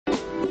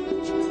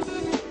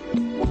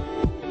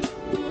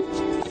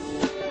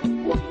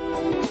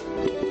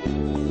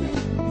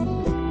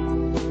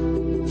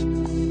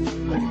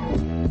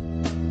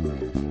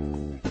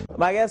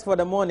My guest for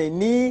the morning,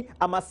 Ni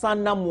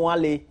Amasana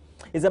Mwale,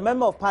 is a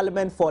member of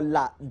parliament for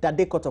La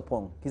Dade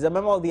Kotopong. He's a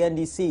member of the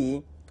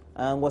NDC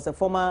and was a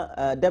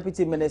former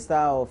deputy minister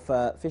of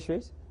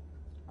fisheries.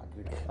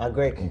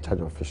 Agric. In charge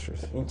of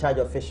fisheries. In charge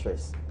of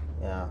fisheries.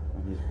 Yeah.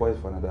 And he's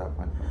poised for another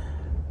appointment.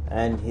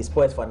 And he's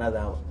poised for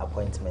another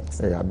appointment.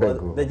 Yeah, well,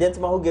 the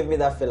gentleman who gave me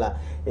that fella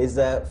is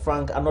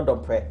Frank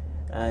Anodompre,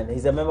 and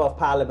he's a member of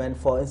parliament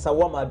for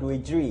Nsawama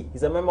Duijri.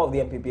 He's a member of the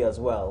NPP as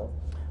well.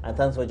 And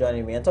thanks for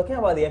joining me. And talking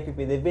about the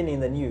NPP, they've been in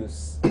the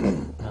news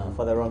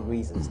for the wrong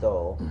reasons,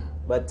 though.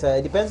 But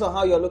it depends on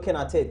how you're looking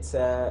at it.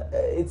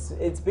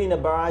 It's been a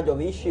barrage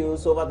of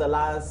issues over the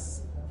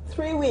last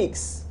 3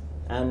 weeks.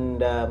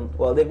 And,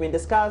 well, they've been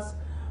discussed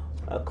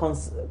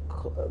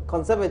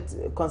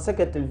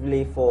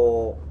consecutively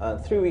for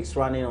 3 weeks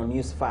running on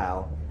News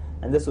File.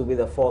 And this will be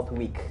the 4th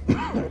week.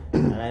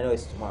 And I know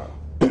it's tomorrow.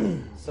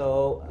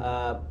 So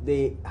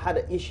they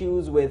had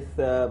issues with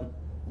the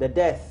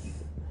death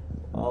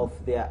of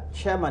their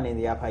chairman in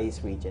the Upper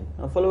East region.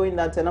 And following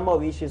that, a number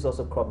of issues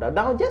also cropped up.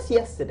 Now, just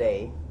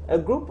yesterday, a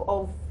group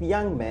of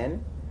young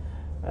men,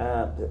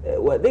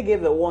 well, they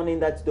gave the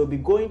warning that they'll be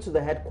going to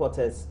the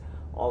headquarters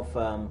of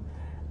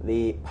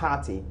the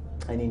party,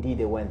 and indeed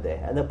they went there.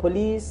 And the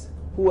police,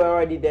 who were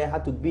already there,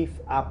 had to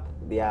beef up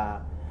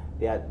their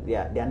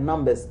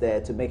numbers there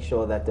to make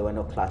sure that there were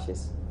no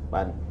clashes.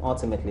 But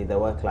ultimately, there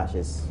were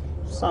clashes.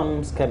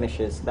 Some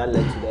skirmishes that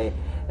led to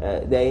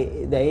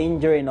the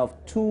injuring of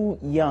 2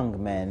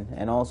 young men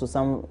and also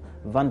some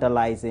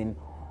vandalizing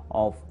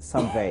of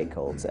some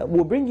vehicles.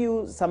 We'll bring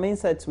you some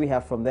insights we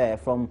have from there,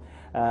 from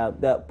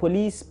the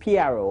police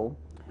PRO,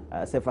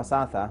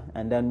 Sefasatha,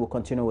 and then we'll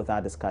continue with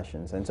our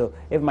discussions. And so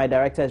if my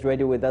director is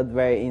ready with that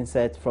very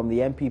insight from the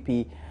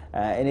NPP,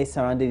 any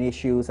surrounding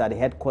issues at the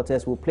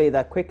headquarters, we'll play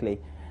that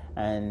quickly,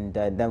 and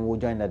then we'll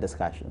join the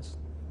discussions.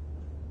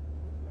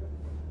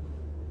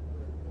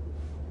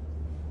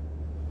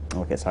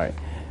 Okay, sorry.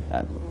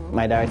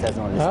 My director is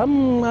not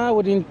listening. I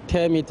wouldn't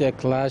term it a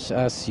clash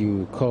as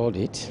you called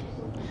it.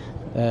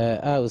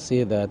 I would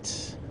say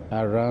that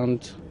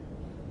around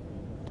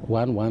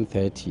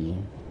 1:30,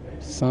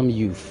 some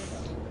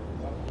youth,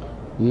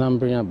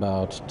 numbering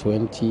about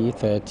 20,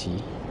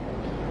 30,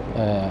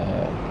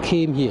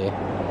 came here.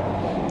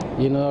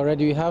 You know,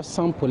 already we have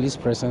some police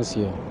presence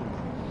here,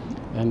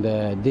 and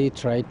they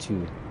tried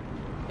to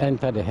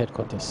enter the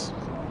headquarters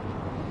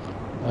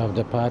of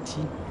the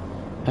party,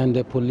 and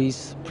the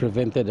police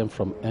prevented them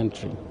from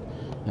entering.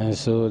 And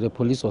so the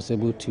police was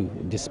able to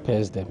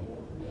disperse them.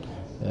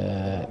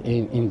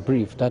 In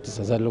brief, that is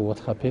exactly what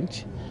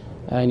happened.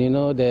 And you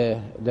know,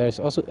 there is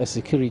also a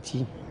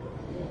security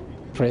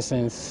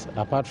presence.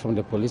 Apart from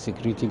the police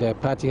security, the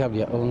party have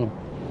their own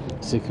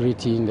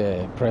security in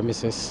the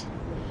premises.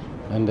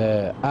 And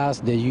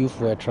as the youth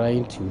were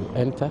trying to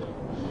enter,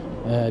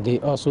 they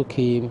also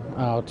came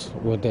out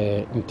with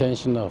the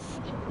intention of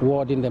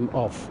warding them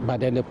off, but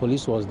then the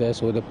police was there,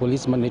 so the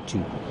police managed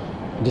to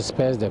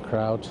disperse the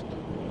crowd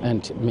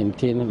and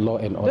maintain law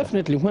and order.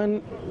 Definitely,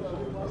 when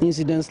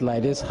incidents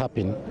like this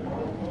happen,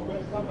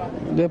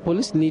 the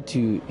police need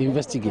to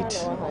investigate,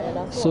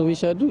 so we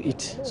shall do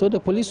it. So the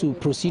police will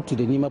proceed to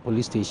the Nima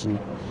police station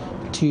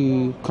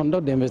to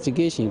conduct the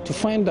investigation, to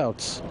find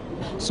out,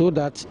 so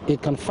that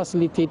it can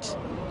facilitate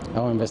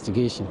our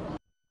investigation.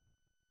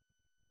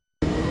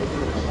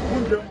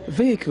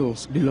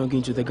 Vehicles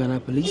belonging to the Ghana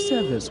Police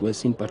Service were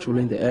seen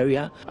patrolling the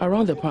area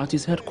around the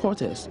party's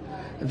headquarters.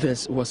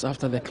 This was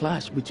after the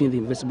clash between the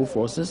invisible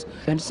forces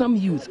and some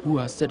youth who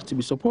are said to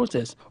be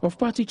supporters of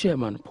party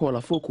chairman Paul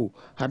Afoko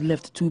had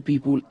left 2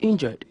 people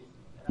injured.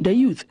 The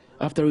youth,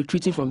 after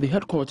retreating from the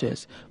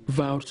headquarters,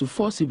 vowed to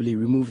forcibly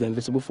remove the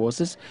invisible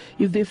forces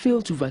if they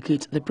failed to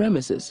vacate the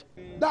premises.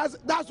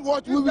 That's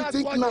what we will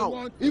think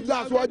now, if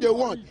that's what they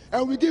want.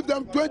 And we give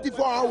them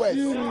 24 hours.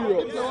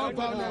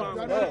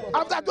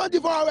 After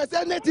 24 hours,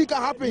 anything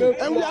can happen.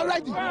 And we are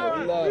ready. We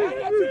are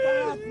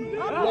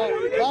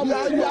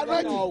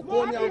ready.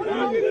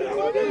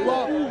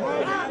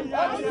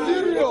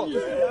 Serious.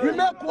 We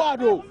make what?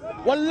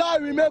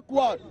 Wallahi, we make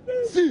what?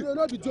 See,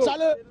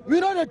 Charlie, we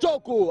don't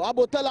joke. I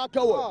will tell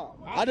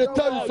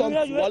you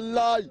something.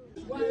 Wallahi.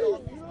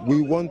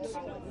 We want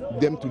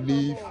them to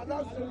leave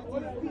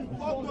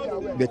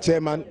the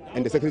chairman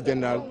and the secretary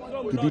general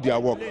to do their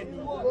work,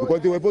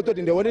 because they were voted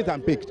in, they weren't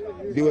unpicked.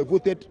 They were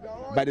voted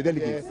by the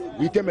delegates.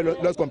 We came and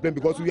lost complaint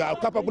because we are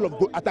capable of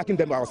attacking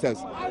them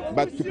ourselves.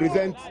 But to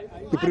prevent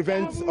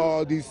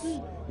all this,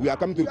 we are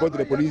coming to report to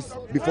the police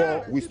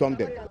before we storm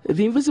them.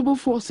 The invisible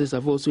forces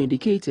have also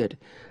indicated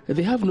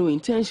they have no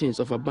intentions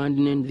of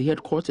abandoning the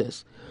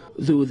headquarters.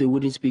 Though they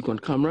wouldn't speak on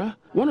camera,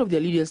 one of their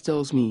leaders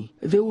tells me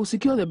they will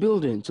secure the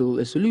building till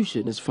a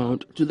solution is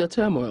found to the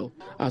turmoil.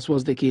 As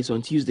was the case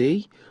on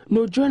Tuesday,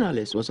 no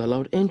journalist was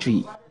allowed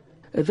entry.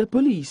 The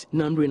police,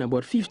 numbering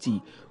about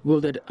 50,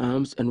 wielded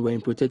arms and were in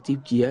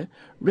protective gear,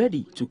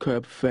 ready to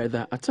curb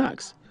further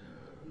attacks.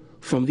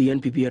 From the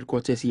NPP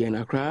headquarters here in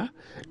Accra,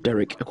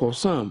 Derek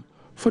Ekosam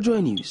for Joy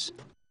News.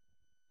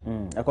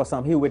 Of course,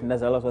 he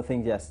witnessed a lot of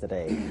things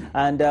yesterday.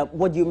 And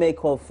what do you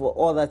make of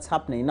all that's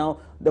happening? Now,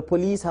 the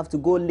police have to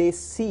go lay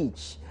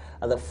siege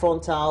at the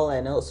frontal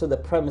and also the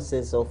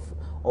premises of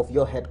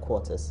your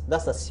headquarters.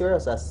 That's as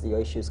serious as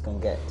your issues can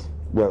get.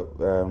 Well,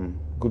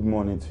 good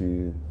morning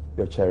to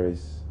your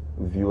cherished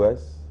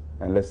viewers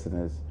and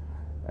listeners,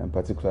 and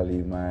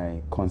particularly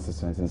my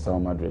constituents in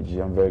South Madrid.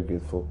 I'm very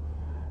grateful,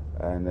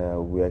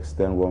 and we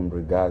extend warm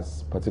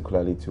regards,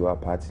 particularly to our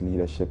party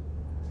leadership,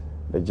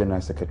 the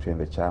General Secretary and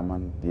the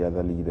Chairman, the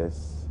other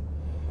leaders,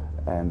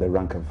 and the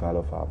rank and file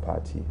of our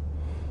party.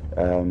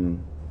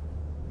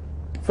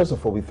 First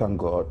of all, we thank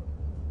God.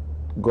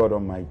 God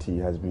Almighty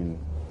has been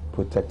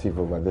protective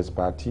over this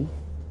party,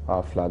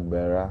 our flag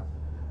bearer,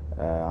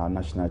 our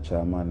national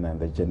chairman, and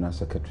the General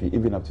Secretary,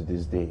 even up to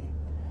this day.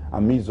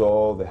 Amidst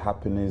all the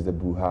happenings, the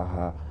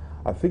brouhaha,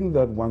 I think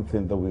that one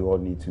thing that we all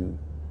need to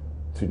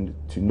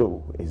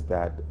know is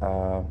that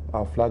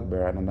our flag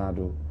bearer,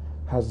 Addo,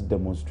 has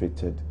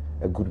demonstrated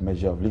a good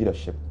measure of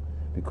leadership,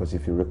 because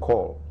if you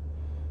recall,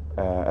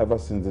 ever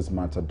since this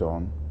matter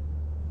dawned,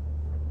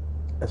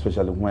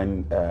 especially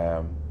when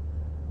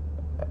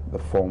the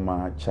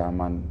former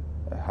chairman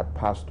had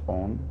passed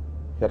on,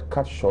 he had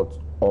cut short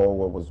all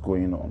what was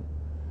going on,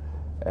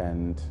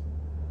 and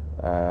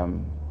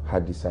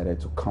had decided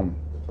to come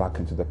back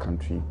into the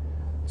country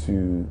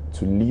to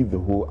lead the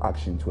whole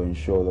action to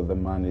ensure that the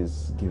man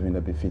is given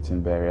a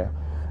befitting burial,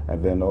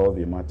 and then all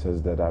the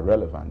matters that are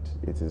relevant,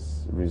 it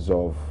is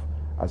resolved,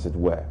 as it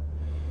were.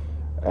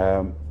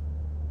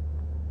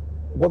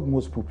 What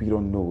most people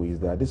don't know is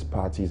that this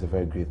party is a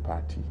very great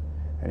party,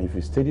 and if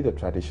you study the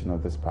tradition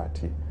of this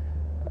party,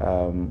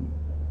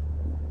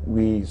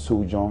 we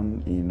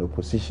sojourned in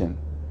opposition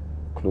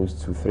close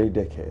to 3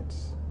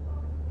 decades.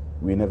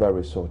 We never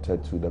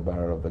resorted to the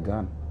barrel of the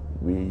gun.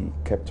 We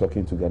kept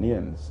talking to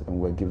Ghanaians, and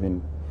were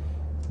given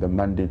the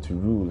mandate to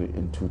rule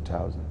in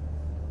 2000.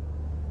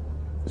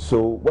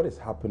 So what is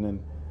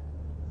happening,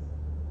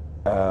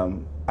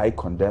 I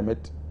condemn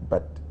it,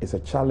 but it's a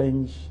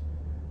challenge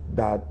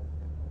that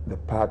the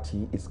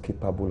party is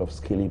capable of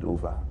scaling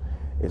over.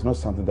 It's not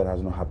something that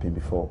has not happened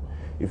before.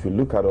 If you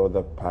look at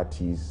other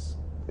parties,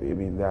 I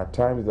mean, there are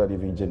times that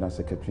even general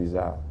secretaries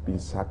are being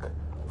sacked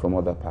from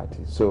other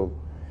parties. So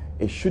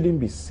it shouldn't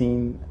be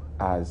seen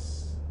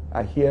as,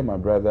 I hear my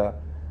brother,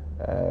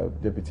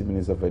 Deputy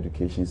Minister of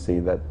Education, say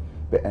that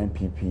the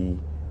NPP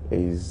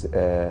is,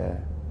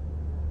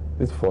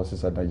 these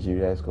forces at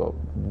Nigeria is called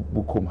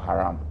Boko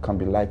Haram, can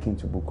be likened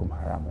to Boko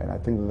Haram. And I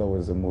think that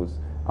was the most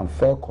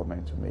unfair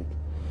comment to make.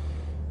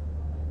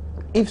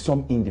 If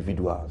some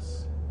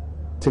individuals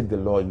take the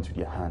law into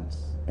their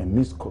hands and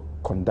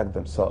misconduct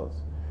themselves,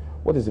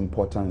 what is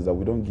important is that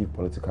we don't give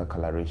political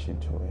coloration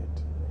to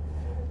it.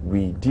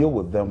 We deal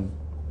with them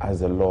as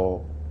the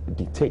law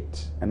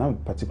dictates. And I'm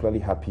particularly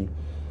happy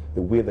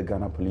the way the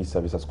Ghana Police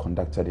Service has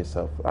conducted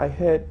itself. I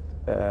heard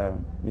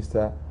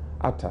Mr.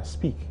 Atta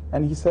speak,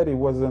 and he said it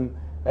wasn't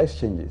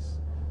exchanges.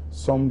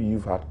 Some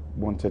youth had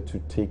wanted to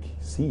take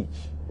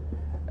siege,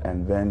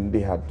 and then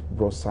they had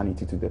brought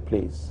sanity to the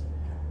place.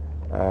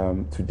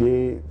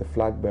 Today, the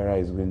flag bearer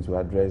is going to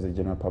address the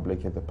general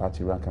public at the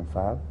party rank and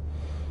file.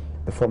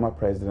 The former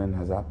president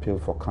has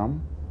appealed for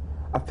calm.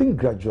 I think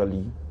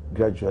gradually,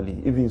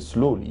 even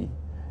slowly,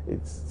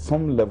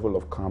 some level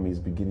of calm is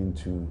beginning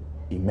to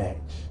emerge.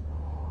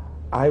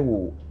 I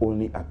will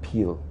only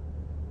appeal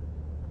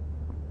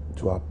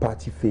to our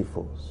party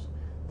faithfuls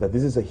that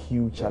this is a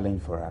huge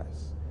challenge for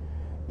us.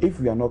 If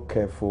we are not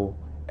careful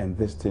and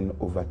this thing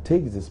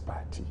overtakes this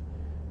party,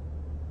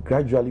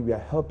 gradually we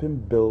are helping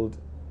build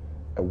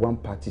a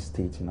one-party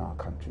state in our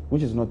country,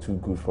 which is not too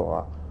good for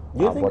our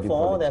Do you think body for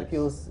all the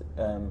politics.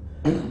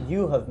 appeals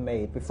you have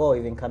made before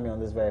even coming on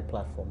this very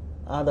platform,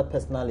 other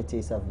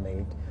personalities have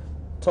made,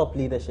 top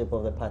leadership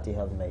of the party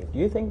have made, do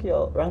you think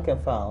your rank and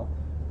file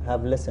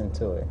have listened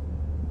to it?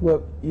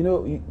 Well, you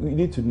know, you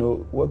need to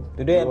know what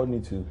we all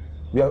need to.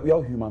 We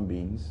are human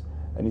beings,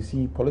 and you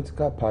see,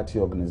 political party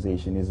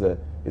organization is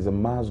a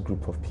mass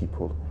group of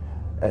people,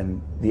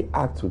 and they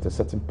act with a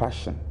certain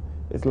passion.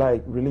 It's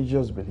like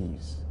religious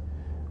beliefs.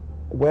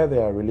 Where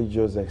there are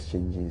religious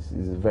exchanges,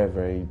 it's very,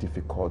 very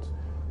difficult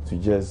to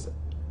just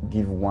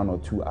give 1 or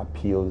 2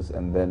 appeals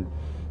and then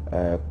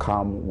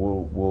calm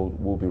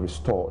will be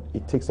restored.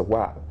 It takes a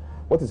while.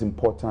 What is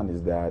important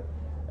is that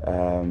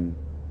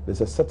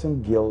there's a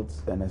certain guilt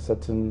and a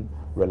certain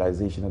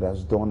realization that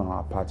has dawned on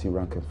our party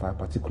rank and file,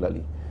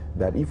 particularly,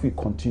 that if we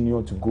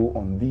continue to go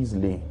on these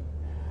lanes,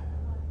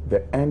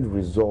 the end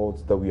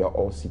result that we are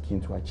all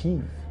seeking to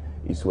achieve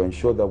is to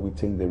ensure that we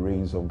take the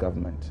reins of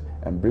government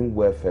and bring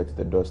welfare to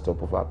the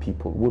doorstep of our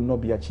people will not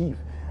be achieved.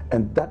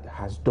 And that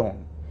has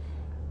done.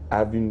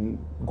 I've been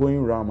going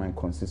around my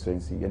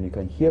constituency, and you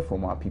can hear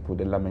from our people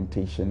the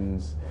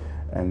lamentations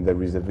and the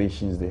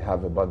reservations they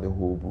have about the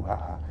whole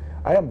brouhaha.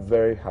 I am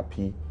very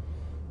happy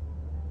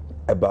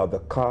about the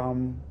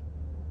calm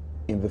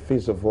in the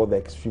face of all the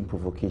extreme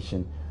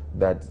provocation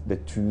that the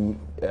two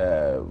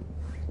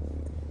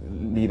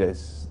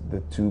leaders, the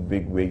two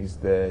big wigs,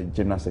 the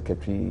General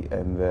Secretary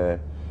and the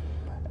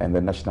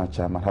National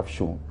Chairman have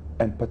shown.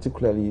 and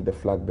particularly the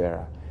flag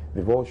bearer.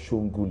 They've all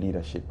shown good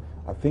leadership.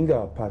 I think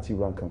our party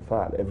rank and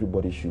file,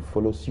 everybody should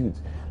follow suit.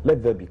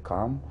 Let there be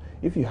calm.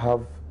 If you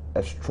have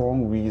a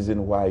strong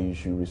reason why you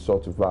should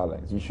resort to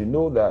violence, you should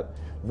know that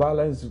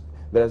violence,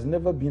 there has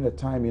never been a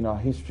time in our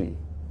history,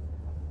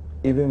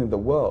 even in the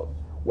world,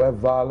 where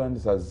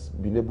violence has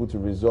been able to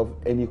resolve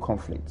any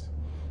conflict.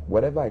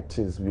 Whatever it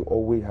is, we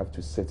always have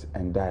to sit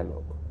and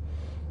dialogue.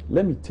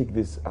 Let me take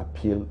this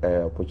appeal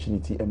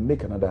opportunity and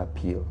make another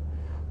appeal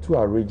to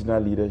our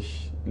regional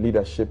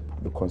leadership,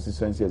 the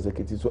constituency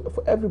executives, so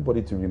for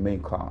everybody to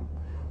remain calm.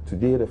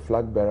 Today, the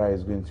flag bearer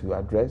is going to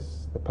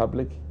address the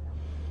public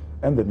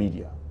and the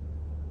media.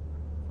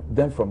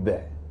 Then from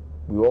there,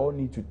 we all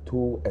need to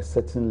toe a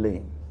certain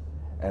lane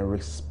and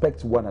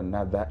respect one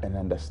another and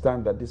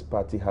understand that this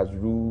party has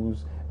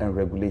rules and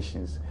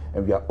regulations,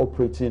 and we are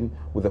operating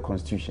with the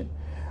Constitution.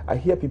 I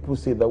hear people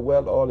say that,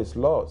 well, all is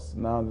lost.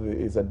 Now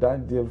it's a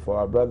done deal for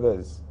our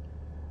brothers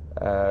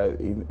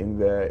in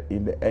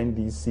the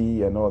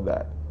NDC and all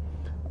that.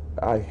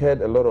 I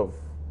heard a lot of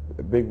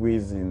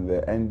bigwigs in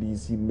the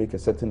NDC make a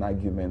certain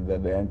argument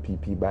that the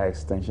NPP, by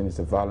extension, is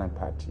a violent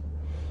party.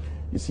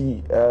 You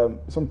see,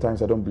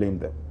 sometimes I don't blame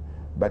them.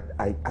 But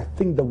I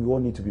think that we all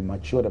need to be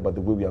matured about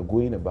the way we are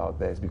going about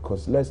this,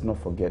 because let's not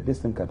forget, this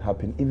thing can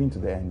happen even to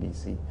the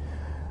NDC.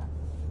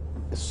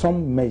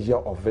 Some measure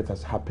of it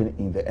has happened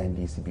in the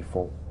NDC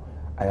before.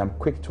 I am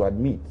quick to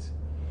admit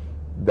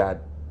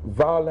that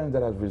violence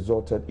that has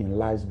resulted in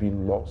lives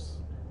being lost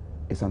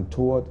is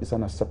untoward, is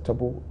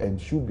unacceptable, and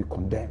should be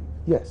condemned.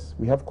 Yes,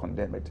 we have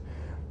condemned it.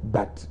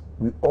 But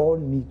we all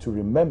need to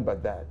remember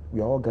that we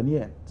are all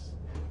Ghanaians.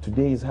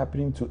 Today is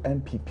happening to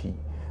NPP.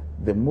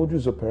 The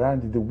modus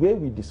operandi, the way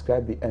we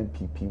describe the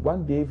NPP,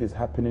 one day if it's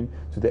happening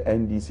to the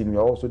NDC, and we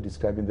are also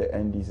describing the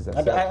NDC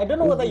as I don't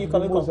know whether you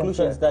come to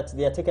conclusions that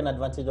they are taking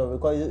advantage of,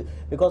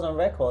 because on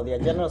record, their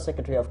General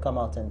Secretary have come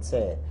out and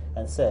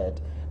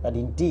said that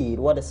indeed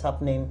what is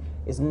happening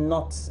is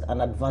not an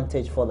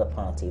advantage for the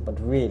party, but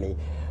really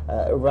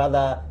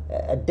rather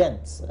a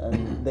dent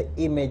in the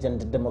image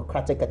and the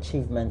democratic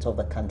achievement of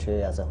the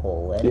country as a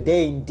whole. And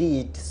they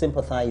indeed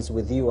sympathize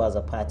with you as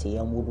a party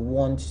and would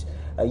want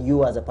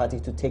you as a party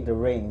to take the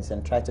reins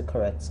and try to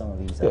correct some of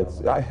these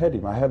elements. I heard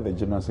him. I heard the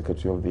General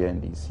Secretary of the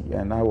NDC,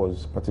 and I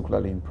was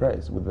particularly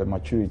impressed with the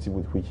maturity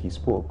with which he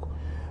spoke.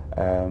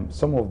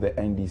 Some of the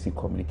NDC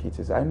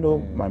communicators, I know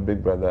my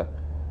big brother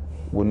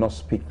will not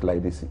speak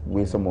like this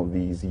way some of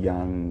these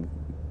young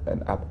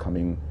and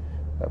upcoming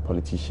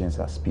politicians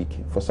are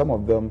speaking. For some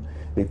of them,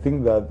 they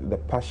think that the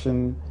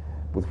passion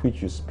with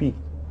which you speak,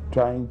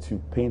 trying to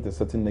paint a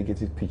certain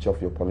negative picture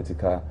of your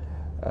political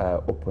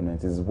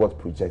opponent is what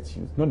projects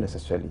you. Not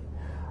necessarily.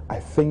 I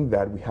think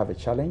that we have a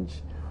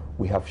challenge.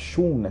 We have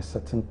shown a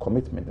certain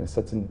commitment, a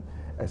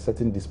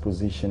certain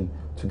disposition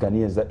to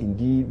Ghanaians that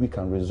indeed we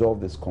can resolve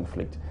this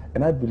conflict.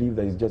 And I believe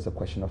that it's just a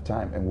question of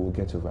time and we'll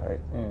get over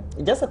it.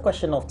 It's just a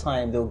question of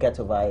time, they'll get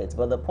over it.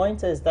 But the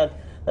point is that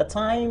the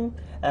time,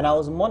 and I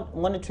was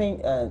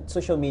monitoring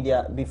social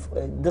media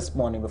this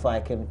morning before I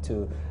came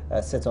to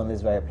sit on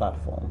this very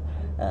platform.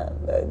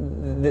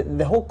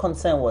 The whole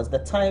concern was the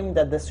time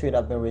that this should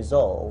have been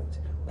resolved,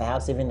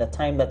 perhaps even the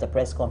time that the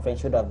press conference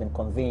should have been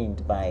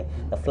convened by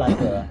the flag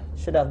bearer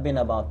should have been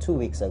about 2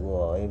 weeks ago,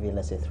 or even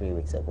let's say 3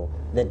 weeks ago.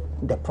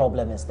 The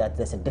problem is that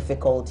there's a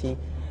difficulty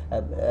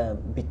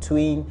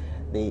between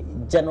the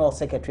General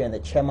Secretary and the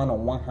Chairman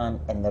on one hand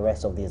and the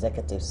rest of the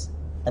executives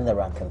and the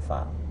rank and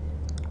file.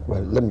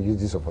 Well, let me use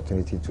this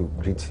opportunity to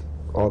greet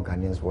all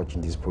Ghanaians watching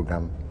this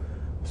program.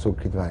 So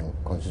greet my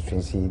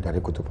constituency, the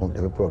people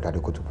of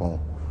Dadekotopon,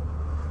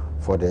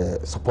 for the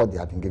support they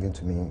have been giving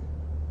to me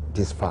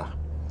this far.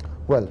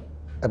 Well,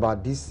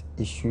 about this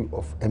issue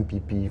of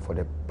NPP for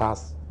the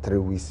past 3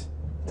 weeks,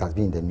 it has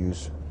been in the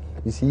news.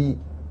 You see,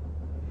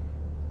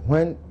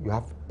 when you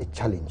have a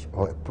challenge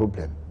or a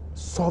problem,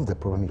 solve the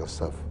problem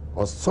yourself,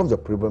 or solve the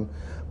problem.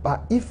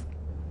 But if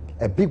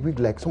a big wig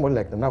like someone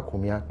like Nana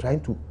Komia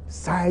trying to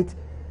cite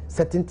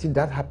certain things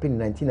that happened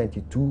in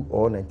 1992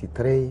 or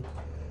 93,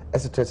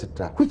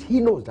 etc., which he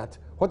knows that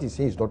what he's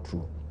saying is not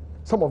true,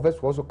 some of us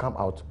will also come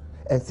out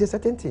and say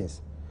certain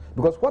things.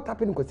 Because what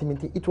happened in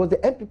Kosimiti, it was the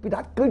NPP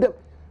that killed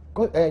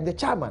the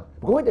chairman.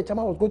 Because when the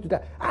chairman was going to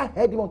die, I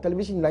heard him on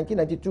television in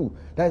 1992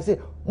 that he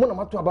said, Mona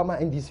Matu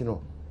Abama NDC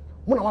no.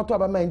 Mona Matu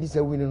Abama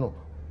NDC winning no.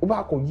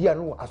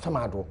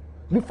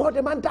 Before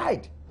the man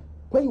died,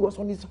 when he was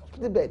on his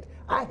hospital bed,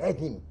 I heard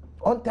him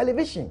on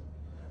television.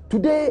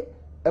 Today,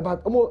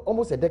 about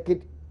almost a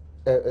decade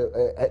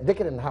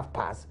and a half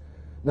passed,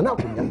 now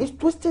he's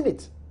twisting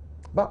it.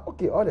 But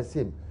okay, all the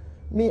same,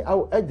 me, I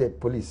will urge the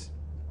police,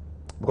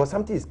 because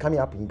something is coming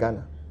up in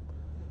Ghana.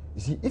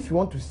 You see, if you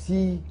want to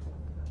see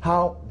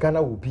how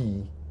Ghana will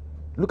be,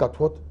 look at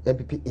what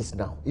NPP is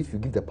now. If you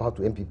give the power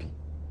to NPP,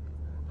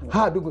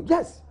 how do you go?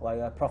 Yes. Why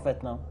you are a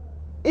prophet now?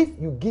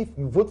 If you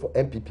vote for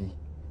NPP,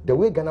 the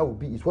way Ghana will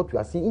be is what we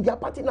are seeing in their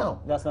party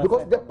now. That's not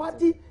because the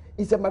party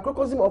is a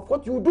microcosm of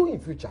what you do in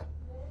future.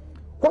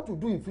 What you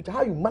do in future,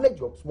 how you manage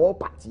your small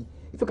party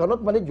if you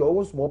cannot manage your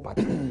own small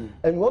party and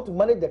you want to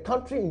manage the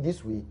country in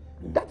this way,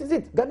 that is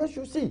it. Ghana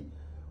should see.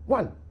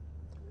 One,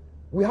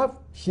 we have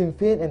Sinn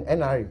Féin and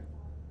NRA.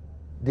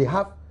 They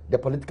have the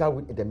political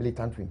wing and the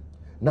militant wing.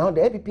 Now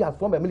the NPP has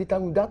formed a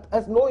militant wing without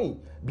us knowing,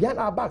 behind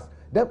our backs.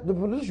 The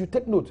police should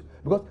take note,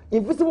 because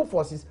invisible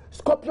forces,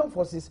 scorpion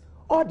forces,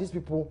 all these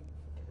people,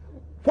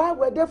 why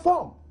were they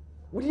formed?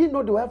 We didn't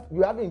know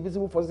you have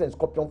invisible forces and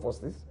scorpion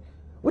forces.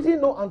 We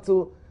didn't know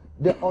until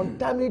the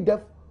untimely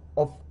death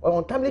of,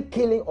 untimely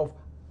killing of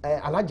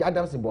Alhaji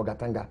Adams in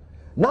Bogatanga.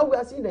 Now we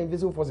are seeing the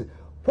invisible forces.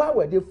 Why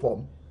were they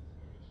formed?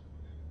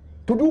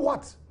 To do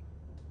what?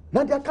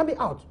 Now they are coming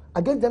out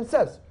against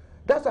themselves.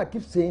 That's why I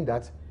keep saying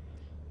that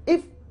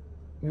if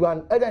you are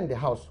an elder in the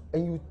house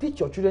and you teach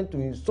your children to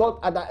insult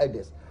other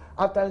elders,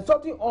 after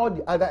insulting all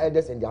the other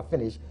elders and they are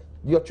finished,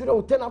 your children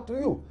will turn up to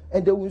you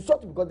and they will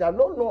insult you, because there are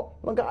no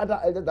longer other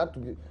elders that to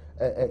be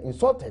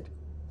insulted.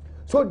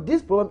 So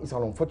this problem is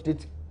an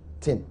unfortunate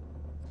thing,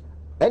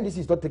 and this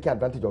is not taking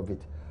advantage of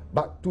it.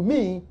 But to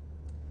me,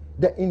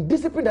 the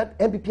indiscipline that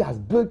NPP has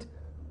built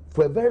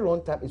for a very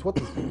long time is what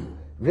is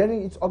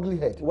rearing its ugly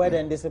head. Where the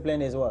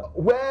indiscipline is what?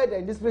 Where the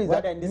indiscipline is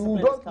that you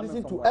don't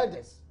listen to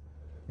elders.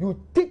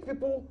 You teach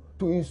people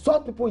to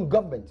insult people in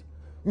government.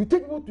 You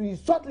teach people to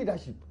insult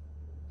leadership.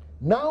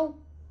 Now,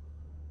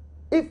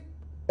 if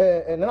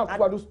Nana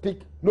Akufo Addo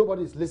speak,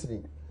 nobody is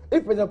listening.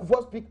 If President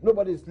Akufo speak,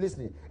 nobody is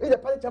listening. If the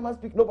party chairman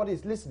speak, nobody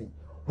is listening.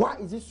 Why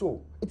is it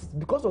so? It's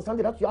because of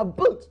something that you have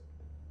built.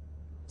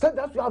 Something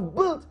that you have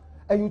built,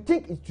 and you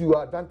think it's to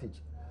your advantage.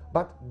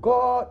 But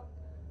God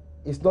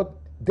is not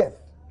deaf,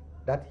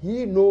 that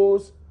He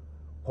knows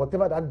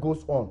whatever that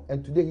goes on.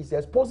 And today He's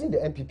exposing the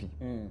NPP.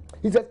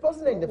 He's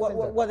exposing it in the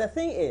center. Well, the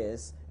thing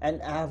is,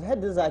 and I've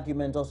heard this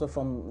argument also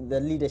from the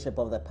leadership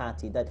of the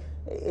party, that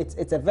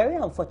it's a very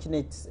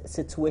unfortunate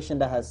situation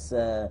that has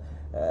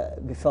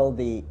befell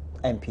the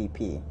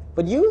NPP.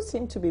 But you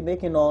seem to be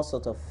making all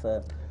sorts of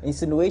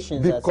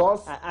insinuations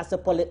as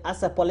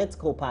a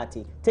political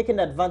party, taking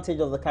advantage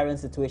of the current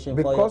situation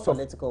for your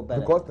political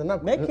benefit. Because Nana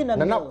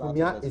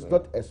Akufo is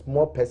not a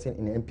small person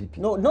in the NPP.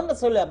 No, not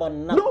necessarily about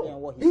Nana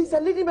and what he's a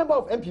leading member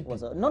of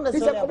NPP. Not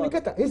necessarily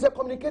he's a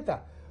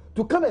communicator.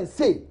 To come and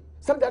say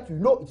something that you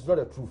know it's not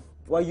the truth.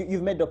 Well,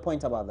 you've made the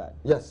point about that.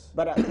 Yes.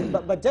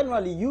 But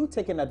generally, you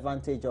taking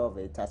advantage of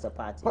it as a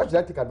party. Why should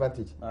I take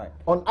advantage? All right.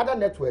 On other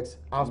networks,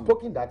 I've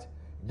spoken that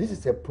this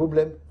is a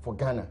problem for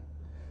Ghana.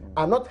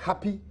 I'm not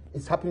happy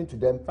it's happening to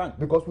them,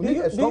 because we need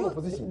a strong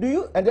opposition. Do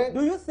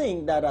you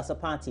think that as a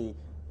party,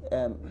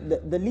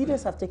 the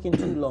leaders have taken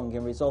too long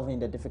in resolving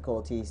the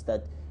difficulties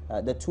that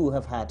the two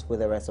have had with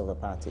the rest of the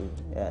party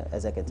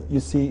executive? You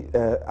see,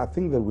 I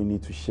think that we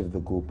need to shift the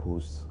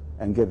goalposts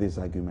and get this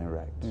argument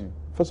right.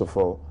 First of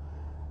all,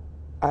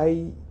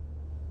 when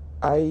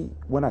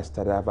I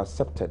started, I've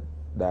accepted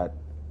that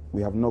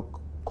we have not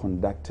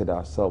conducted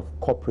ourselves,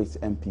 corporate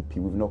NPP,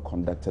 we've not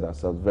conducted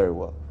ourselves very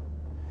well.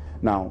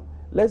 Now,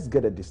 let's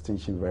get a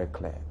distinction very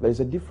clear. There's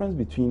a difference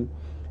between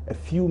a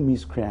few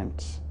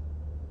miscreants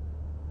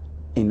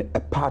in a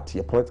party,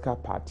 a political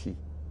party,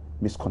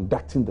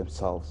 misconducting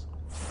themselves,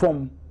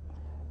 from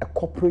a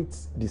corporate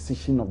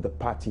decision of the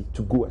party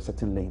to go a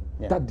certain lane.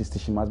 Yeah. That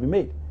decision must be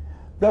made.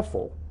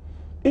 Therefore,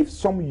 if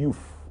some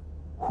youth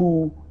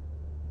who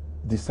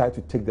decide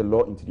to take the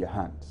law into their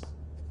hands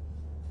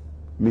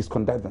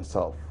misconduct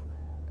themselves,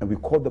 and we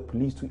call the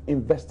police to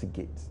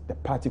investigate, the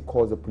party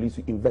calls the police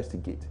to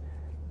investigate,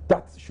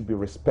 that should be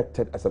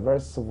respected as a very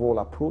civil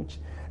approach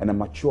and a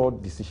mature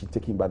decision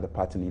taken by the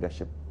party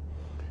leadership.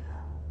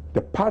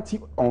 The party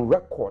on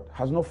record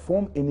has not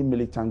formed any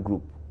militant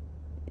group,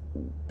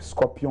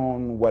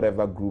 Scorpion,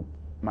 whatever group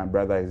my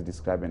brother is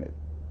describing it.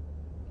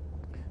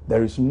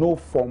 There is no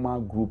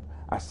formal group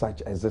as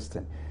such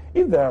existing.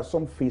 If there are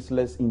some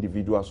faceless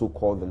individuals who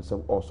call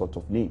themselves all sorts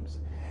of names,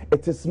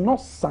 it is not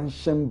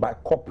sanctioned by a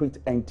corporate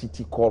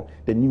entity called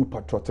the New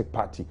Patriotic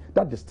Party.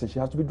 That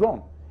distinction has to be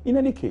drawn. In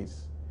any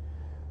case,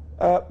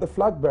 the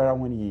flag bearer,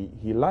 when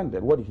he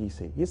landed, what did he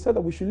say? He said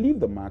that we should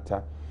leave the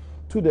matter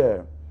to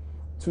the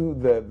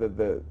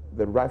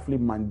rightfully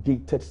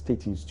mandated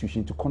state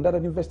institution to conduct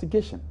an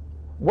investigation.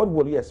 What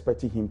were we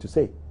expecting him to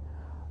say?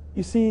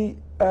 You see,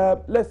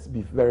 let's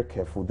be very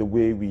careful the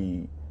way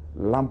we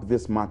lump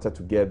this matter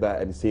together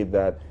and say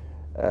that,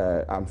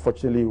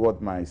 unfortunately,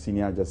 what my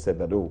senior just said,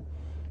 that, oh,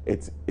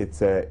 it's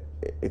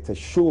a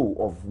show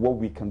of what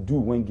we can do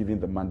when given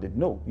the mandate.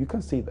 No, you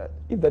can't say that.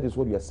 If that is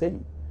what you are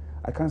saying,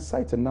 I can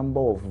cite a number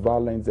of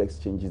violence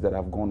exchanges that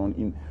have gone on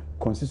in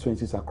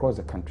constituencies across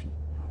the country,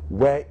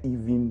 where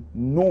even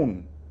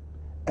known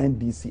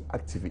NDC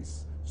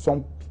activists,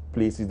 some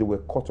places they were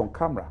caught on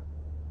camera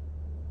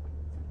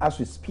as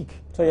we speak.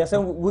 So you're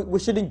saying we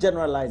shouldn't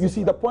generalize. You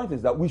see, the point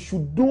is that we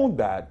should know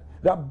that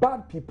There are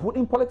bad people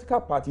in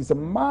political parties, a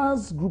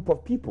mass group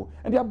of people,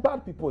 and there are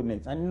bad people in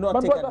it. And not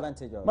take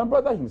advantage of it. My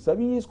brother himself,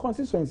 in his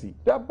constituency,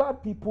 there are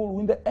bad people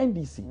in the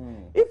NDC.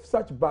 If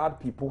such bad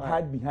people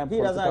hide behind he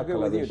political doesn't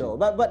agree with you, though.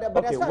 But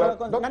okay, as far as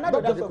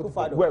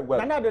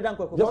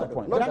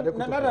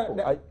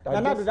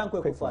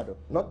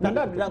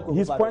Nana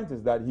his point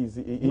is that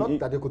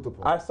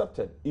I accept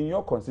it. In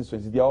your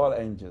constituency, they are all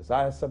angels.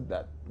 I accept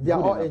that. They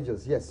are all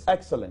angels, yes.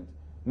 Excellent.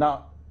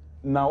 Now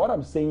what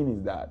I'm saying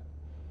is that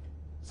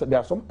there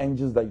are some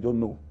angels that you don't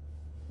know.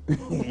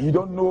 You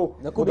don't know.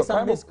 There could be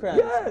some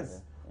miscreants.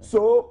 Yes.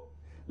 So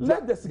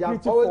let the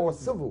security force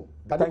civil.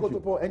 Let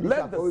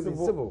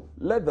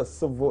the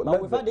civil.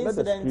 But we've had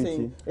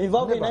incidents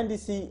involving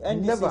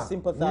NDC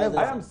sympathizers.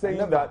 I am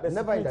saying that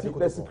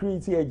the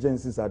security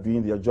agencies are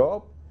doing their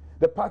job.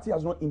 The party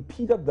has not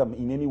impeded them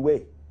in any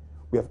way.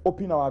 We have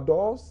opened our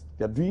doors.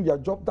 They are doing their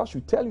job. That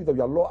should tell you that we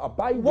are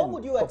law-abiding. What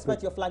would you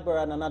expect your flag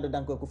bearer, Nana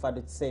Akufo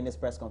Addo, to say in his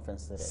press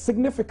conference today?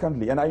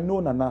 Significantly, and I know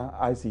Nana,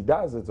 I see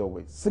that as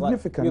always.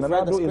 Significant.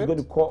 Nana is going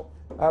to call.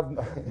 I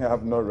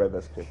have not read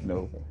the script,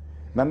 no.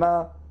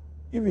 Nana,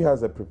 if he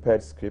has a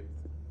prepared script,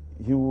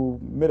 he will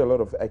make a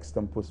lot of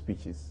extempo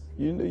speeches.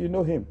 You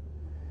know him.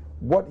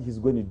 What he's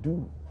going to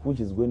do, which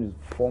is going to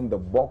form the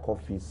bulk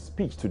of his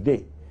speech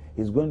today,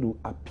 is going to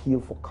appeal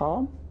for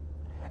calm.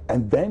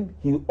 And then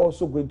he's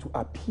also going to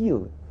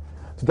appeal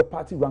to the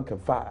party rank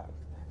and file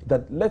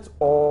that let's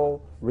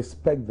all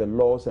respect the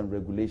laws and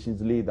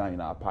regulations laid down in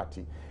our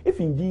party.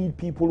 If indeed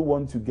people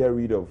want to get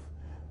rid of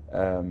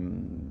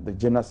the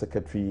general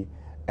secretary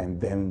and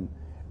then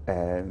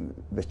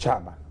the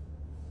chairman,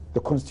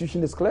 the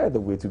constitution is clear the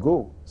way to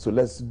go. So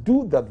let's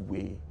do that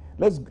way.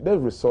 Let's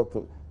resort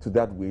to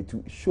that way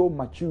to show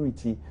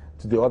maturity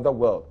to the other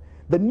world.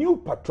 The new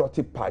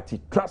patriotic party,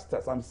 trust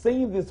us, I'm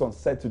saying this on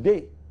set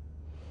today.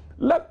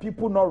 Let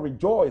people not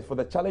rejoice for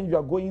the challenge you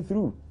are going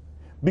through,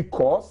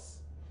 because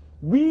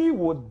we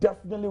will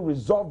definitely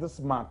resolve this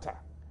matter,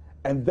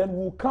 and then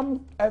we'll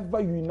come ever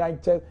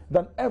united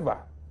than ever.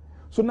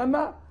 So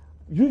Nana,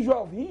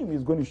 usual of him,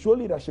 is going to show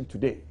leadership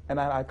today, and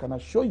I can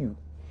assure you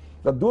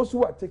that those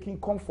who are taking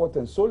comfort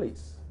and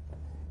solace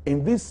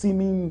in this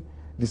seeming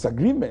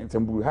disagreement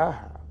and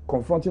brouhaha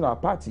confronting our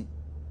party,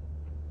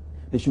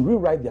 they should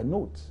rewrite their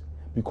notes,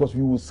 because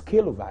we will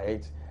scale over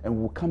it and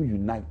will come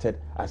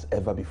united as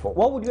ever before.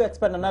 What would you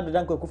expect Nana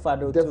Akufo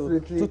Addo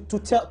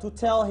to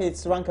tell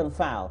his rank and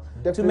file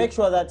to make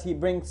sure that he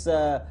brings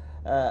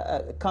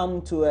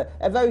come to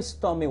a very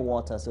stormy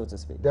water, so to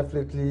speak?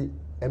 Definitely,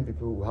 NPP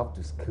will have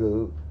to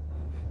scale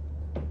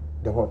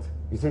the what?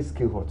 You say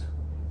scale what?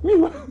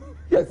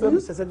 Yes, I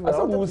said we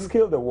will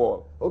scale the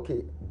wall.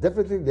 Okay,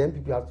 definitely the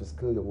NPP has to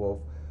scale the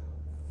wall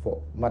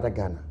for Mother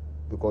Ghana,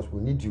 because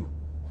we need you.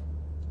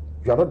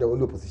 You are not the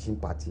only opposition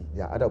party.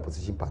 There are other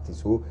opposition parties.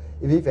 So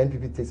even if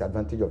NPP takes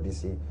advantage of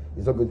this,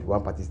 it's not going to be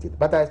one party state.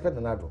 But I expect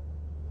Nana Addo.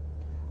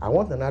 I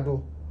want Nana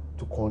Addo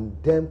to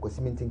condemn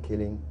Kwesi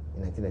killing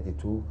in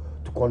 1992,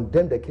 to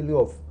condemn the killing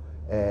of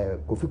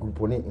Kofi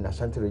Kupone in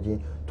Ashanti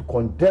region, to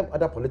condemn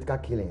other political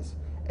killings,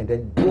 and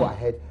then go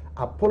ahead,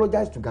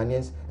 apologize to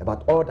Ghanaians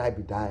about all die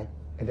be die,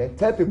 and then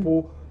tell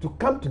people to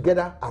come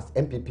together as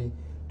NPP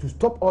to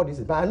stop all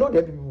this. But I know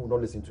the NPP will not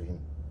listen to him.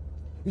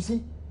 You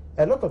see,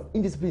 a lot of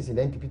indiscipline in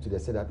the NPP today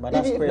say that. But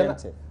that's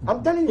preemptive.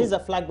 I'm telling you, he's a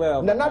flag bearer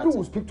of Nana Addo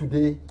will speak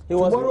today. He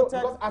was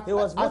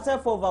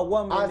voted for over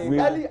 1 million.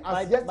 As early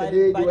as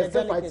yesterday, they were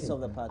still fighting. Of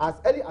the party. As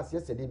early as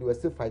yesterday, they were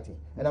still fighting.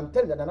 And I'm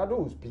telling you that Nana Addo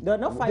will speak. They're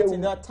not fighting,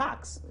 they're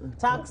tax.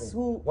 Tax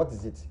who? What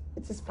is it?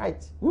 It is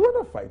fight. We were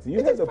not fighting.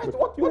 You had the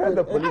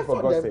police,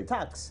 for God's sake.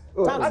 Tax.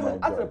 So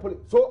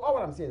all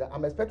what I'm saying is that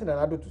I'm expecting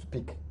Nana Addo to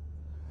speak,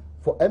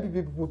 for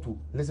NPP people to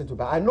listen to,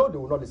 but I know they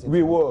will not listen to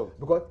him. We will.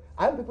 Because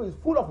NPP is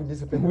full of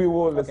indiscipline. We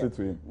will listen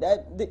to him.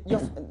 Your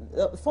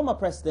former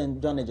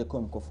president, John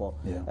Ejekwu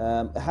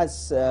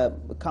has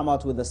come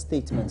out with a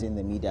statement in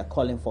the media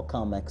calling for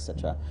calm,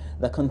 etc.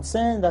 The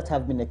concern that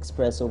have been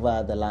expressed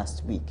over the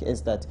last week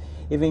is that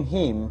even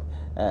him,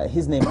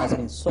 his name has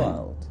been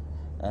soiled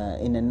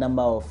in a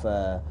number of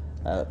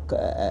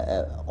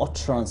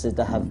utterances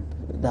that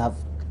have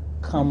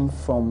come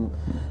from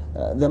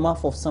the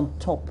mouth of some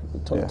top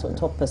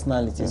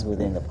personalities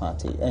within the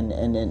party,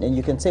 and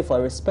you can say for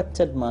a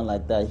respected man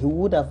like that, he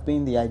would have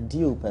been the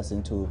ideal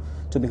person to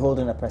be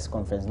holding a press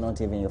conference,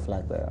 not even your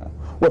flag bearer.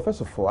 Well,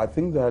 first of all, I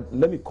think that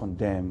let me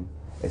condemn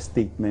a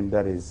statement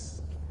that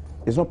is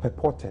not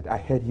purported. I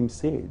heard him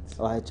say it.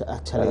 Oh,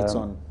 actually, it's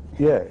on.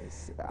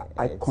 Yes,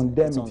 I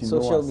condemn it in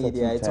social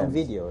media. It's on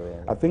video.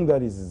 Really. I think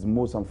that is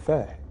most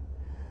unfair.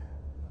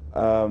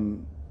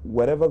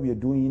 Whatever we are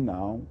doing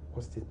now,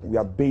 we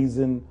are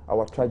basing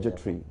our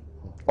trajectory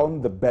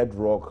on the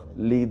bedrock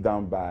laid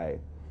down by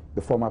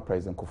the former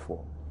President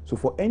Akufo. So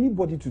for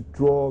anybody to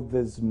draw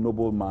this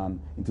noble man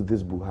into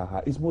this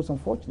brouhaha is most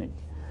unfortunate.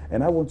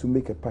 And I want to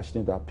make a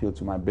passionate appeal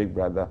to my big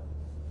brother,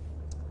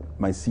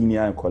 my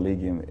senior and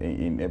colleague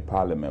in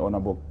Parliament,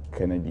 Honorable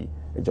Kennedy,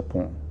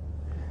 Japan,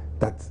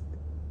 that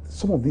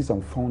some of these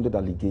unfounded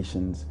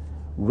allegations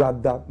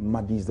rather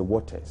muddies the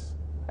waters.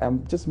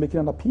 I'm just making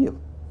an appeal.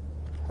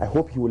 I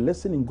hope he will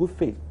listen in good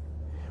faith.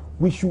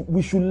 We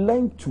should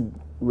learn to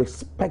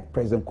respect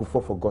President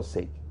Akufo for God's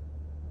sake.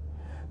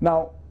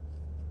 Now,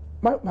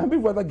 my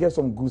big brother gets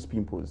some goose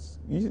pimples.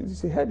 You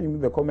heard him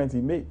in the comment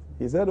he made.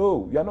 He said,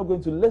 oh, you are not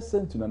going to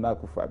listen to Nana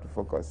Akufo Addo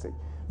for God's sake.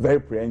 Very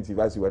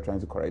preemptive as you were trying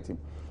to correct him.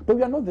 But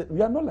we are not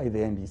like the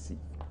NDC.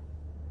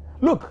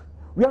 Look,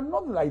 we are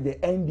not like the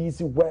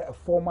NDC where a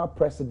former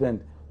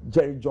president,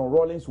 Jerry John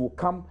Rawlings, will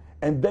come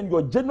and then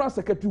your general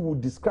secretary will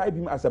describe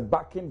him as a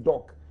backing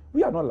dog.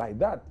 We are not like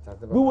that.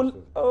 We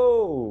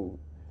will,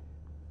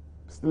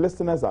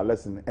 listeners are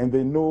listening and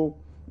they know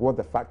what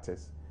the fact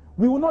is.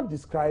 We will not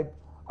describe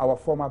our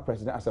former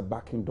president as a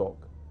backing dog.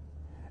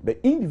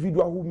 The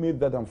individual who made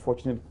that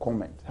unfortunate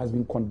comment has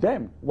been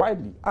condemned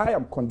widely. I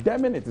am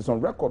condemning it. It's on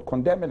record,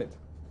 condemning it.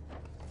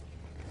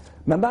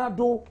 Nana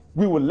Addo,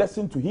 we will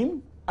listen to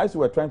him. As we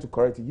were trying to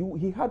correct it,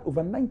 he had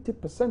over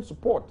 90%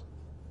 support.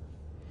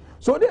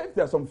 So if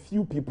there are some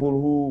few people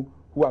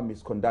who are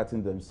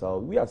misconducting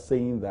themselves, we are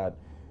saying that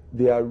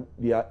they are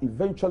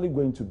eventually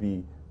going to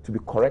be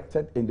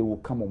corrected and they will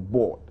come on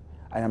board.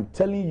 I am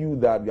telling you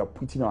that we are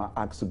putting our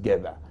acts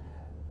together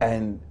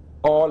and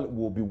all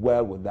will be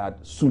well with that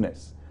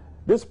soonest.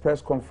 This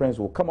press conference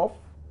will come off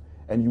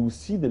and you will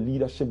see the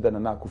leadership that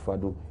Nana Akufo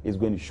Addo is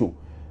going to show.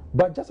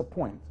 But just a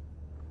point,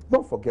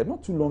 don't forget,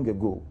 not too long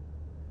ago,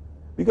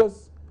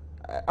 because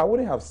I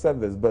wouldn't have said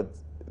this, but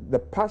the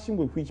passion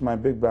with which my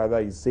big brother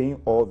is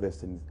saying all these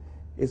things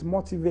is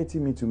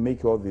motivating me to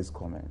make all these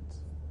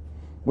comments.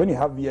 When you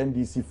have the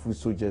NDC food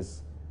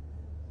soldiers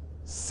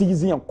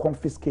seizing and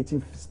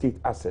confiscating state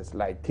assets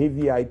like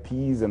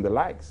KVIPs and the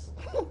likes,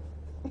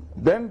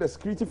 then the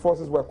security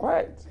forces were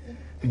quiet.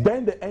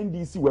 Then the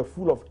NDC were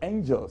full of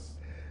angels.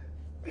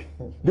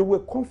 They were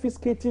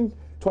confiscating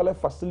toilet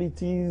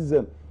facilities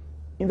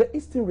in the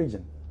eastern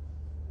region.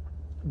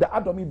 The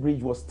Adomi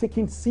Bridge was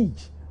taking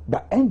siege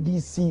by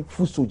NDC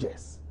foot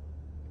soldiers.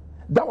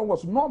 That one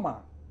was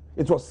normal.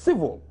 It was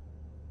civil.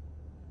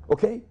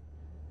 Okay?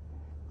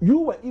 You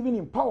were even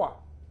in power.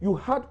 You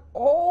had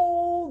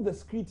all the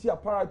security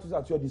apparatus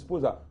at your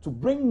disposal to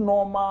bring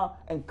normal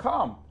and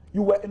calm.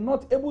 You were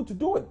not able to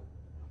do it.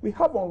 We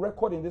have on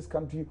record in this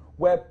country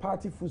where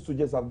party foot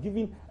soldiers have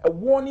given a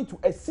warning to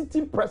a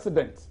sitting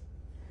president,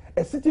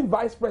 a sitting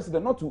vice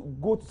president, not to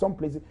go to some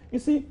places. You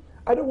see,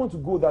 I don't want to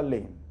go that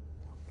lane.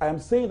 I am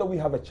saying that we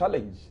have a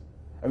challenge,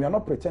 and we are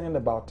not pretending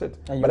about it.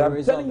 But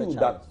I'm telling you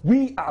that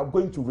we are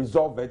going to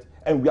resolve it,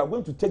 and we are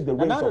going to take the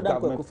reins of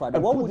government.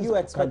 What would you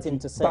expect him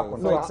to say?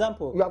 For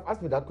example, you have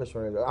asked me that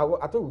question earlier.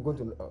 I thought we were going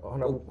to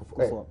Honorable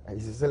Kufo,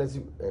 His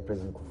Excellency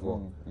President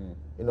Kufo.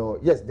 You know,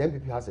 yes, the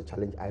NPP has a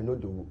challenge. I know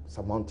they will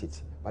surmount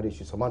it, but they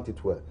should surmount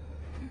it well.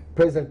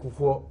 President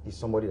Kufo is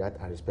somebody that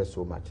I respect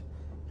so much.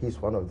 He's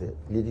one of the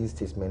leading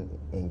statesmen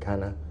in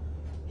Ghana.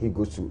 He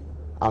goes to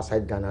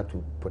outside Ghana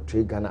to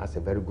portray Ghana as a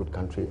very good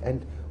country,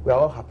 and we are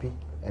all happy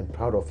and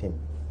proud of him.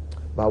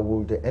 But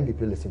will the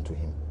NPP listen to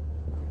him?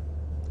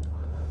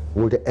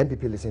 Will the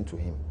NPP listen to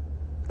him?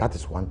 That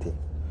is one thing.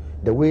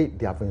 The way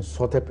they have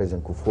insulted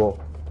President Kufo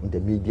in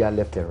the media,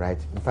 left and right.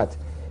 In fact,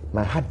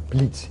 my heart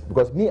bleeds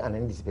because me and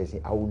NDC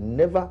person, I will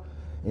never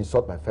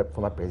insult my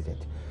former president.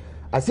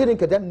 I said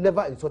Nkedem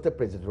never insulted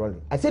President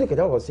Rawlings. I said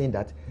Nkedem was saying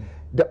that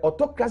the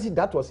autocracy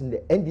that was in the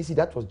NDC,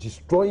 that was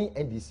destroying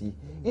NDC,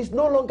 is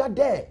no longer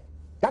there.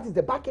 That is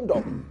the backing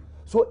dog.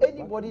 So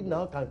anybody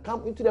now can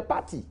come into the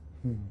party.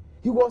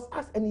 He was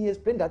asked and he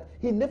explained that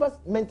he never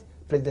meant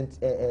President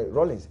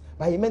Rawlings,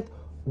 but he meant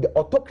the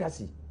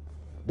autocracy,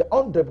 the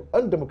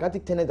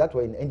undemocratic tenets that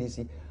were in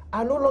NDC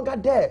are no longer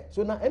there.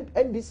 So now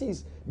NDC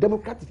is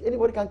democratic.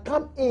 Anybody can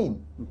come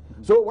in.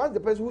 So once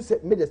the person who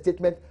made the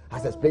statement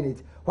has explained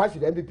it, why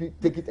should the NPP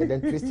take it and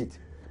then twist it?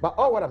 But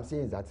all what I'm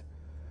saying is that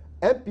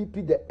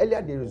NPP, the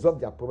earlier they resolve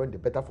their problem, the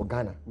better for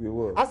Ghana. We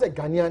will. As a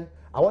Ghanaian,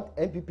 I want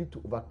NPP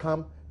to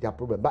overcome their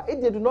problem. But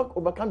if they do not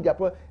overcome their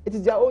problem, it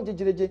is their own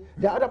JJJ.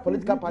 There are other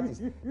political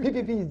parties.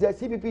 PPP is there,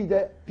 CPP is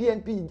there,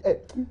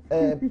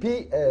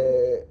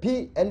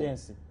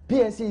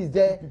 PNC is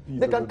there.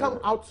 They can come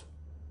out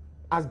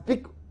as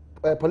big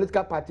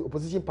political party,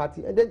 opposition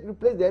party, and then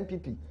replace the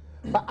NPP.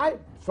 But I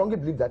strongly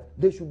believe that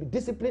they should be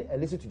disciplined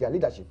and listen to their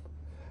leadership.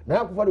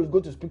 Nana Akufo Addo is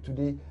going to speak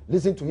today.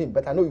 Listen to him,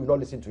 but I know you will not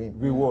listen to him.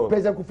 We will.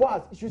 President Akufo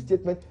has issued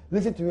statement.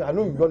 Listen to him. I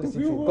know you will not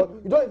listen to him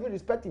because you don't even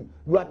respect him.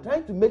 You are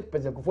trying to make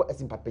President Akufo a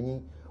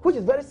sympathy, which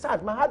is very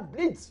sad. My heart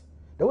bleeds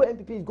the way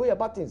NPP is going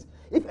about things.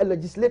 If a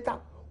legislator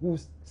will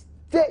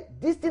say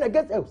this thing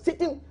against a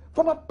sitting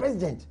former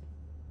president,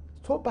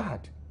 so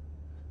bad.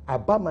 I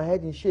bow my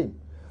head in shame.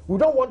 We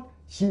don't want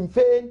Sinn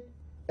Féin,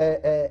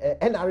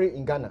 NRA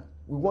in Ghana.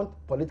 We want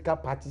political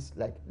parties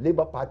like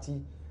Labour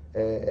Party,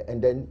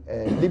 and then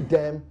Lib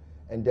Dem,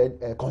 and then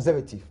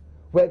Conservative,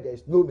 where there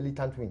is no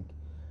militant wing.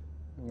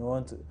 You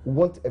want we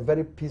want a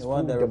very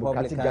peaceful,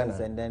 democratic Ghana.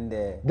 And then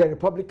the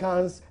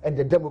Republicans and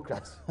the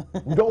Democrats.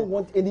 We don't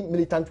want any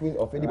militant wing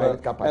of any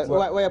political party.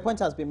 Well, your point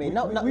has been made.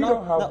 We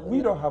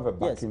don't have a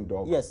backing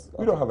dog. Yes.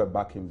 We don't have a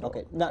backing dog.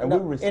 Okay. And we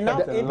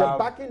respect the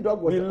backing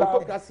dog was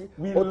autocracy.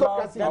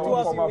 Autocracy. That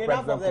was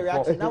enough of the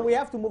reaction. Now we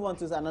have to move on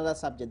to another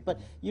subject. But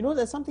you know,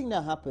 there's something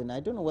that happened. I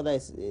don't know whether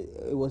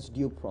it was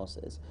due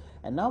process.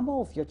 A number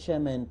of your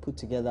chairmen put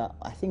together,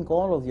 I think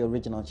all of your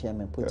original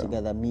chairmen put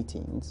together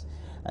meetings.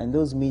 And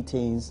those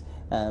meetings,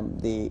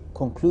 the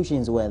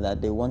conclusions were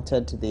that they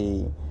wanted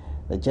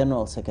the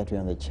general secretary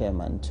and the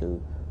chairman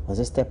to, was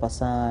it step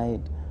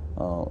aside,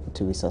 or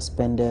to be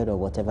suspended, or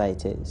whatever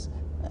it is.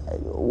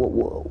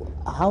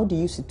 How do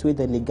you situate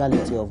the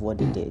legality of what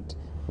they did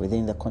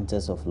within the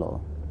context of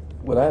law?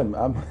 Well,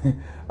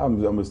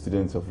 I'm a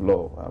student of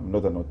law. I'm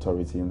not an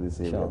authority in this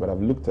area, but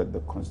I've looked at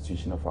the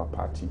constitution of our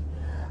party.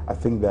 I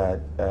think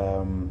that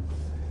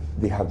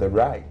they have the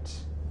right.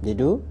 They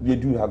do? They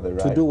do have the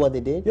right. To do what they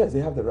did? Yes,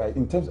 they have the right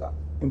in terms of,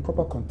 in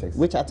proper context.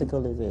 Which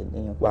article is it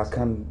in your Well, I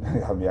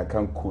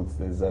can't quote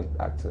the exact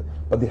actor,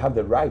 but they have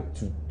the right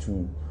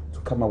to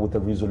come up with a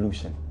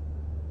resolution.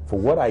 For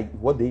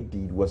what they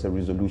did was a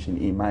resolution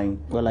in my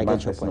Well, I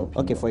get your point.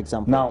 Opinion. Okay, for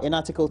example, now, in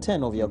Article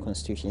 10 of your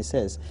constitution, it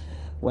says,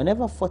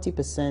 whenever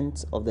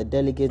 40% of the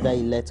delegates that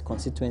elect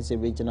constituency,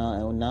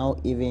 regional, and now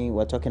even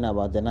we're talking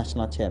about the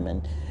national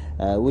chairman,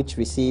 which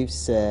receives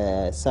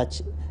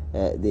such,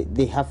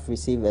 they have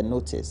received a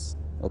notice,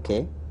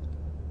 okay,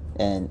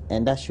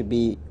 and that should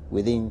be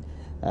within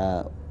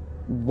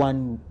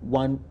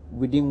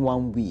within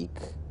 1 week,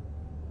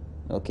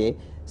 okay.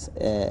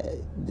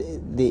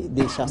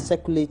 They shall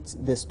circulate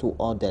this to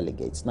all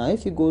delegates. Now,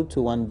 if you go to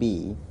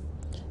 1B,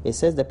 it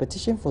says the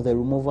petition for the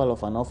removal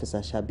of an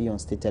officer shall be on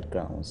stated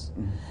grounds,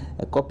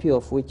 a copy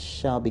of which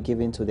shall be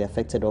given to the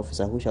affected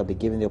officer, who shall be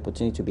given the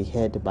opportunity to be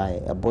heard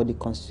by a body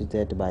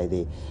constituted by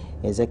the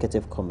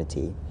executive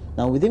committee.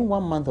 Now, within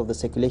 1 month of the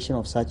circulation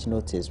of such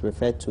notice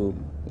referred to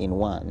in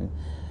 1,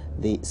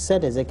 the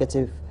said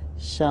executive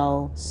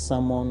shall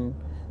summon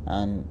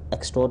an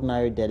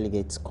extraordinary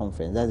delegates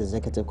conference, that's the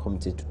executive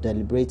committee, to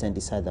deliberate and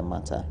decide the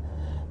matter.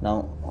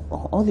 Now,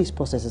 all these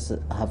processes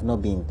have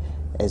not been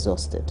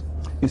exhausted.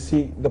 You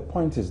see, the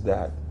point is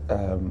that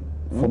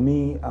for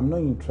me, I'm not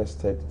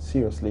interested,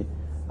 seriously,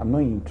 I'm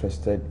not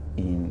interested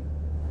in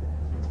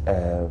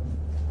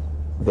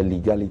the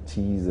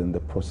legalities and the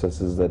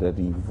processes that are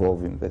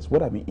involved in this.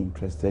 What I'm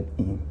interested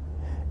in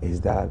is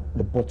that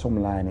the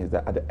bottom line is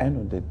that at the end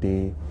of the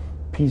day,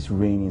 peace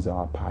reigns in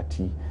our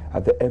party.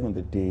 At the end of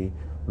the day,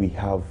 we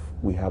have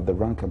the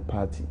rank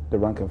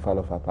and file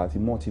of our party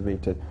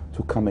motivated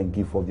to come and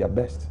give of their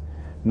best.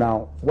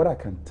 Now, what I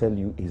can tell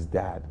you is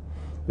that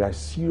there are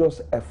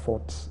serious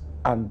efforts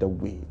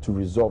underway to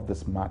resolve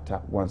this matter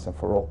once and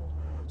for all.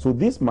 So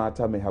this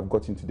matter may have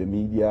got into the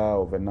media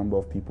of a number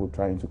of people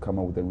trying to come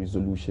up with a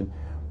resolution.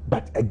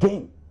 But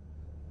again,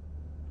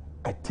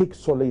 I take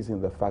solace in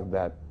the fact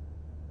that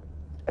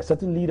a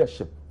certain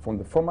leadership from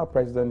the former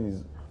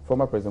President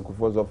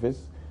Akufo's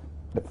office,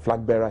 the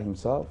flag bearer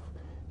himself,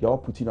 they're all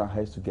putting our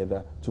heads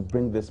together to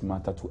bring this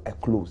matter to a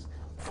close.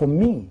 For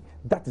me,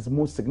 that is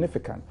most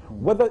significant.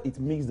 Whether it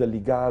meets the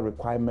legal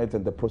requirements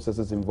and the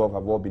processes involved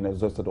have all been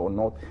exhausted or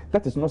not,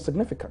 that is not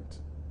significant.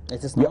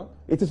 It is not?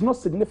 It is not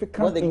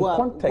significant in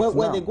context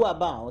where they go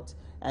about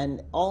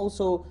and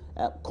also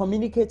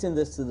communicating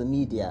this to the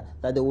media,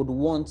 that they would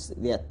want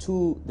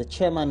the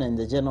chairman and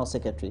the general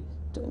secretary,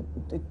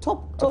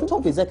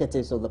 top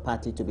executives of the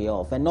party to be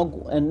off and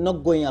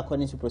not going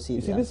according to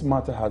procedure. You see, this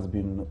matter has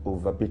been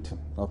overbitten.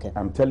 Okay.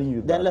 I'm telling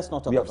you that. Then let's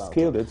not talk about it. We have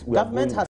scaled it. Government has